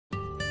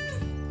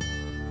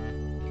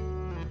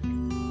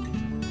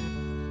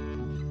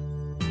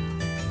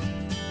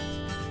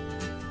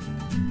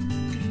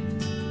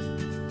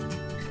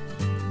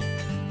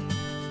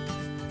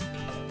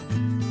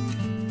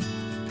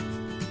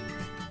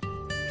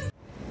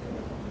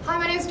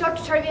name is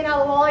Dr. Tarveen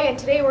Alawali, and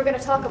today we're going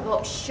to talk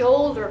about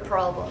shoulder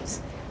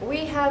problems. We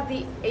have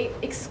the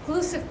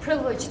exclusive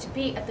privilege to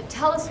be at the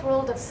TELUS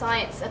World of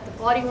Science at the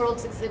Body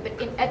Worlds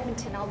exhibit in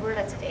Edmonton,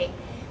 Alberta today.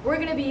 We're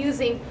going to be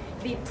using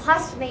the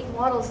plastinate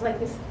models like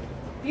this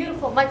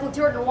beautiful Michael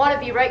Jordan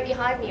wannabe right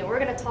behind me, and we're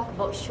going to talk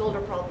about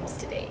shoulder problems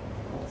today.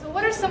 So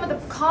what are some of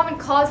the common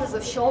causes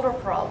of shoulder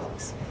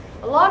problems?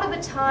 A lot of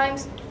the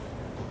times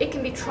it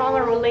can be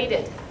trauma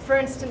related. For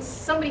instance,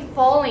 somebody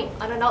falling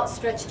on an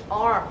outstretched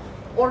arm,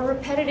 or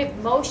repetitive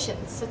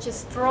motions such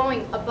as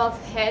throwing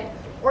above head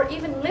or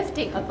even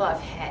lifting above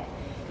head.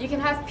 You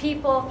can have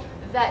people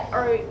that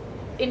are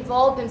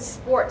involved in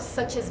sports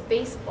such as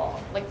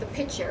baseball, like the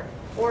pitcher,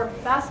 or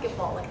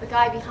basketball, like the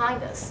guy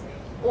behind us,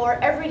 or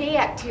everyday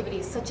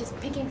activities such as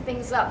picking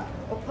things up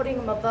or putting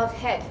them above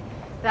head.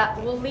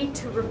 That will lead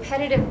to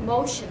repetitive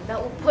motion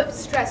that will put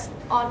stress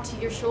onto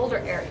your shoulder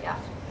area.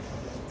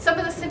 Some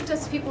of the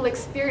symptoms people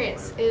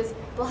experience is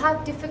they'll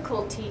have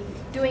difficulty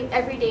doing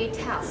everyday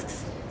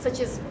tasks, such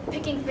as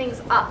picking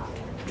things up,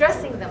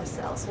 dressing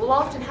themselves. We'll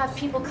often have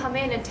people come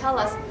in and tell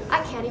us,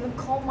 I can't even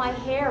comb my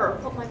hair or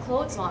put my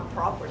clothes on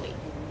properly.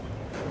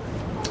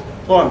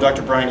 Hello, I'm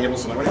Dr. Brian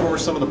Abelson. I'm going to go over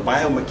some of the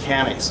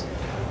biomechanics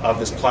of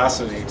this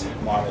plastinate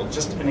model.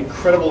 Just an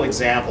incredible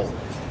example.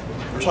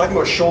 We're talking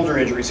about shoulder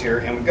injuries here,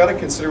 and we've got to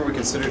consider what we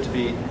consider to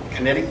be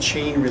kinetic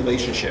chain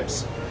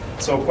relationships.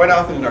 So quite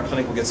often in our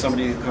clinic we'll get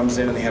somebody who comes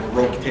in and they have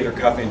a rotator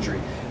cuff injury,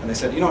 and they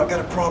said, you know, I've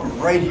got a problem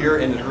right here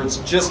and it hurts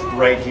just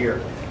right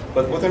here.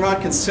 But what they're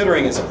not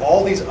considering is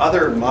all these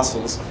other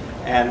muscles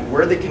and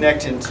where they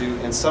connect into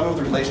and some of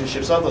the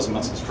relationships of those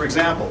muscles. For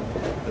example,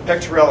 the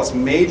pectoralis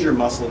major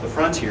muscle at the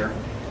front here,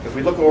 if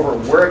we look over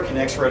where it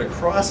connects right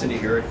across into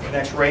here, it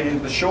connects right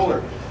into the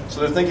shoulder. So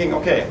they're thinking,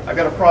 okay, I've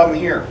got a problem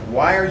here.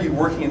 Why are you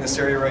working in this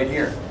area right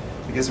here?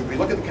 Because if we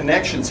look at the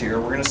connections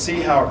here, we're going to see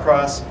how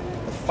across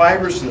the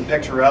fibers from the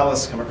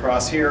pectoralis come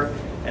across here,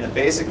 and it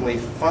basically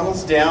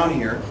funnels down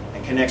here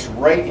and connects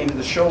right into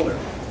the shoulder.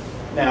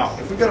 Now,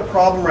 if we've got a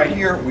problem right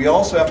here, we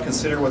also have to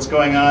consider what's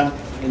going on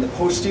in the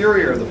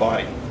posterior of the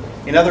body.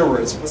 In other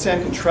words, let's say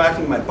I'm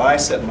contracting my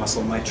bicep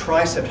muscle, my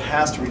tricep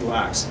has to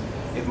relax.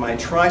 If my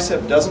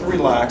tricep doesn't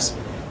relax,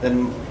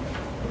 then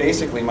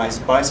basically my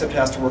bicep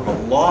has to work a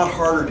lot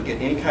harder to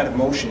get any kind of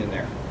motion in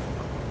there.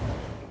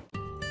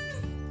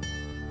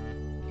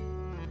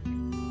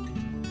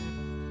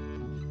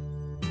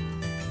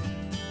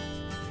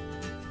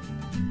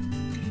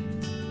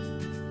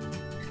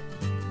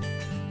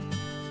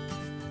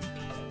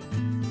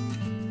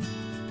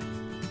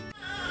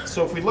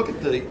 So if we look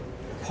at the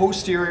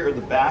posterior or the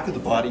back of the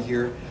body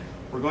here,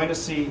 we're going to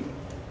see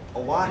a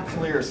lot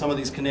clearer some of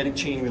these kinetic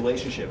chain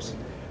relationships.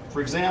 For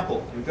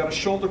example, we've got a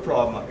shoulder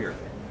problem up here,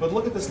 but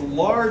look at this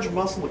large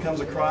muscle that comes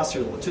across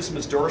here, the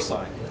latissimus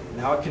dorsi, and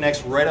how it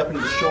connects right up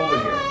into the shoulder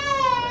here.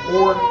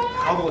 Or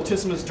how the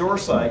latissimus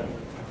dorsi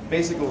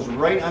basically goes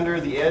right under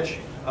the edge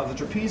of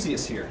the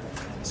trapezius here.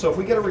 So if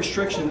we get a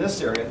restriction in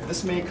this area,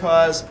 this may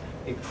cause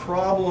a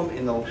problem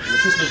in the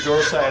latissimus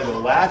dorsi of the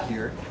lat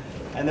here,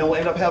 and then we'll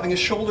end up having a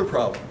shoulder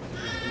problem.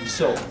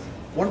 So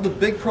one of the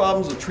big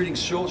problems with treating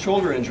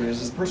shoulder injuries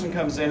is the person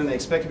comes in and they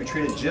expect to be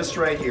treated just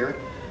right here,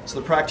 so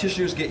the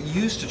practitioners get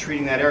used to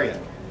treating that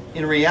area.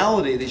 In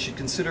reality, they should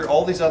consider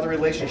all these other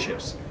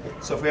relationships.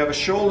 So if we have a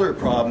shoulder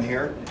problem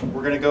here,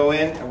 we're going to go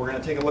in and we're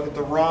going to take a look at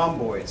the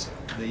rhomboids,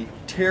 the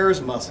teres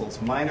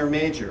muscles, minor,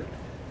 major,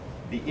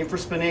 the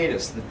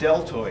infraspinatus, the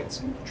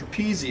deltoids,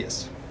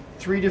 trapezius,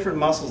 three different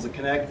muscles that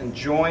connect and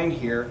join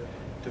here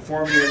to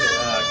form your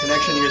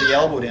connection near the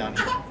elbow down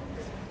here.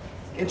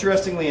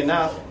 Interestingly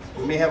enough,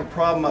 we may have a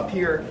problem up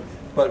here,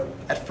 but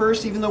at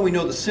first, even though we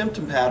know the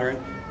symptom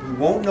pattern, we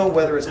won't know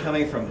whether it's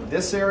coming from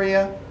this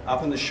area,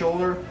 up in the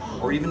shoulder,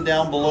 or even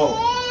down below.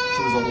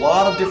 So there's a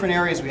lot of different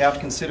areas we have to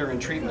consider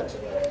in treatment.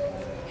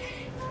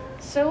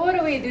 So what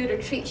do we do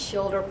to treat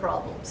shoulder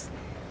problems?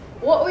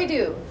 What we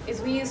do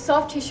is we use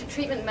soft tissue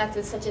treatment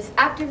methods such as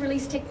active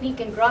release technique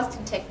and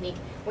Groston technique.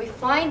 We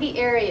find the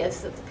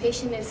areas that the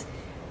patient is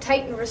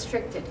tight and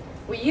restricted.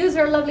 We use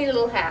our lovely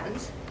little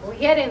hands, we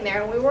get in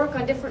there and we work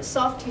on different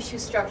soft tissue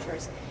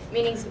structures,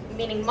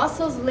 meaning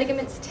muscles,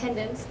 ligaments,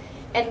 tendons,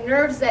 and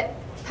nerves that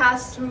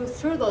pass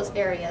through those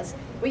areas.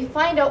 We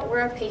find out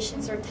where our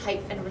patients are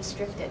tight and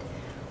restricted.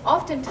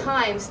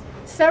 Oftentimes,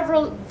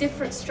 several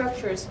different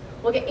structures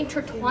will get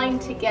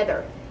intertwined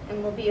together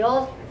and will be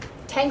all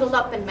tangled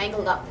up and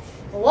mangled up.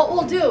 Well, what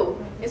we'll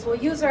do is we'll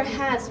use our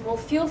hands and we'll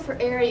feel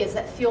for areas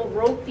that feel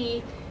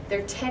ropey,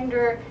 they're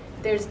tender,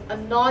 there's a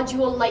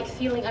nodule-like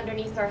feeling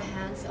underneath our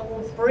hands, and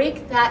we'll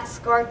break that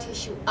scar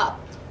tissue up,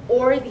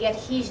 or the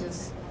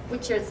adhesions,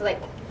 which is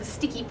like the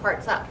sticky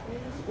parts up.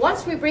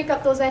 Once we break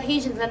up those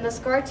adhesions and the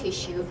scar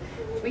tissue,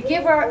 we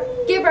give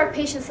our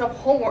patients some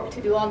homework to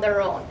do on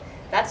their own.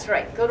 That's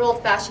right, good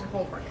old-fashioned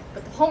homework.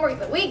 But the homework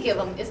that we give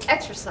them is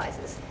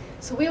exercises.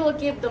 So we will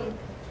give them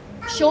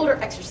shoulder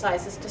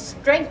exercises to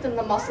strengthen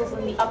the muscles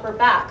in the upper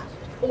back,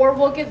 or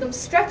we'll give them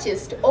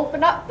stretches to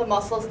open up the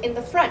muscles in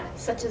the front,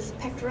 such as the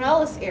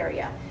pectoralis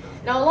area.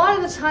 Now, a lot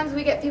of the times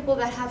we get people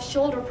that have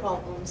shoulder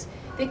problems.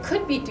 They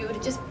could be due to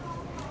just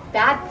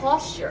bad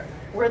posture,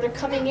 where they're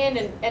coming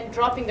in and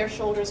dropping their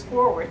shoulders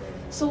forward.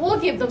 So we'll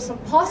give them some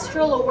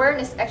postural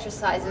awareness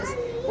exercises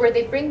where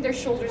they bring their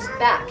shoulders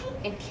back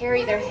and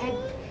carry their head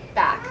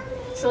back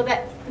so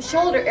that the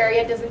shoulder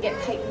area doesn't get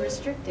tight and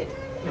restricted.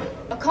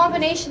 A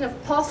combination of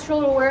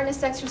postural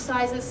awareness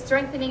exercises,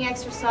 strengthening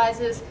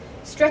exercises,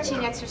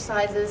 stretching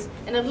exercises,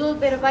 and a little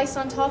bit of ice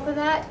on top of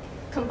that,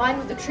 combined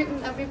with the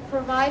treatment that we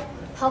provide,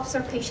 helps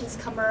our patients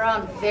come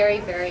around very,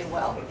 very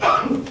well.